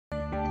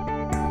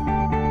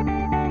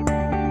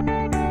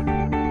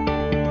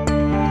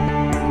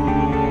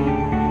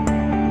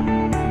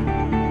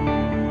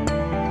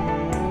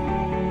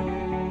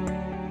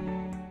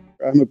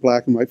I'm a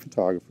black and white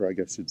photographer, I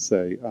guess you'd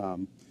say,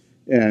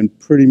 and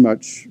pretty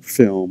much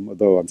film,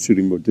 although I'm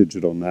shooting more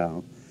digital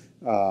now.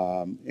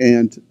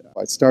 And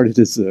I started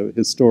as a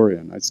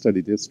historian. I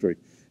studied history,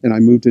 and I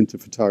moved into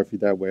photography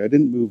that way. I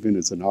didn't move in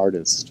as an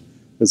artist,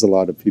 as a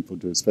lot of people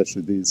do,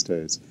 especially these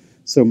days.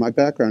 So my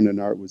background in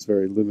art was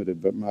very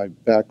limited, but my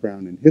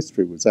background in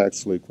history was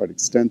actually quite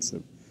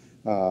extensive.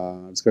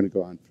 I was going to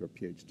go on for a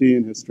PhD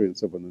in history and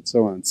so on and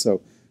so on.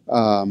 So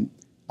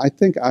I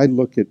think I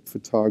look at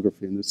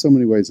photography, and there's so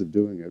many ways of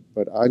doing it,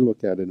 but I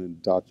look at it in a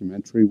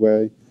documentary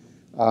way.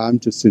 I'm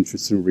just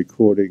interested in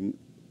recording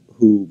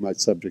who my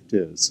subject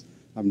is.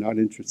 I'm not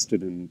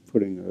interested in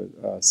putting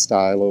a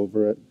style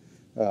over it.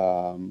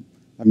 I'm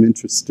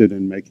interested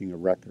in making a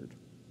record,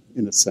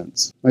 in a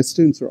sense. My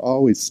students are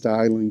always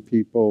styling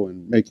people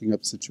and making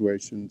up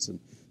situations and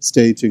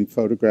staging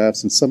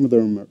photographs, and some of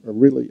them are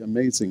really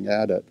amazing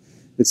at it.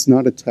 It's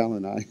not a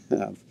talent I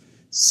have.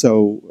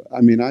 So, I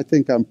mean, I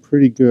think I'm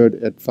pretty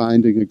good at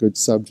finding a good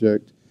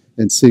subject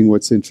and seeing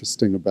what's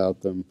interesting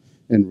about them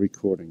and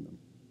recording them.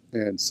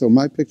 And so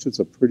my pictures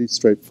are pretty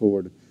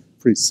straightforward,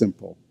 pretty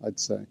simple, I'd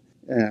say.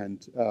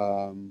 And,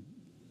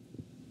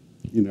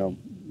 you know,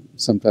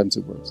 sometimes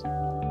it works.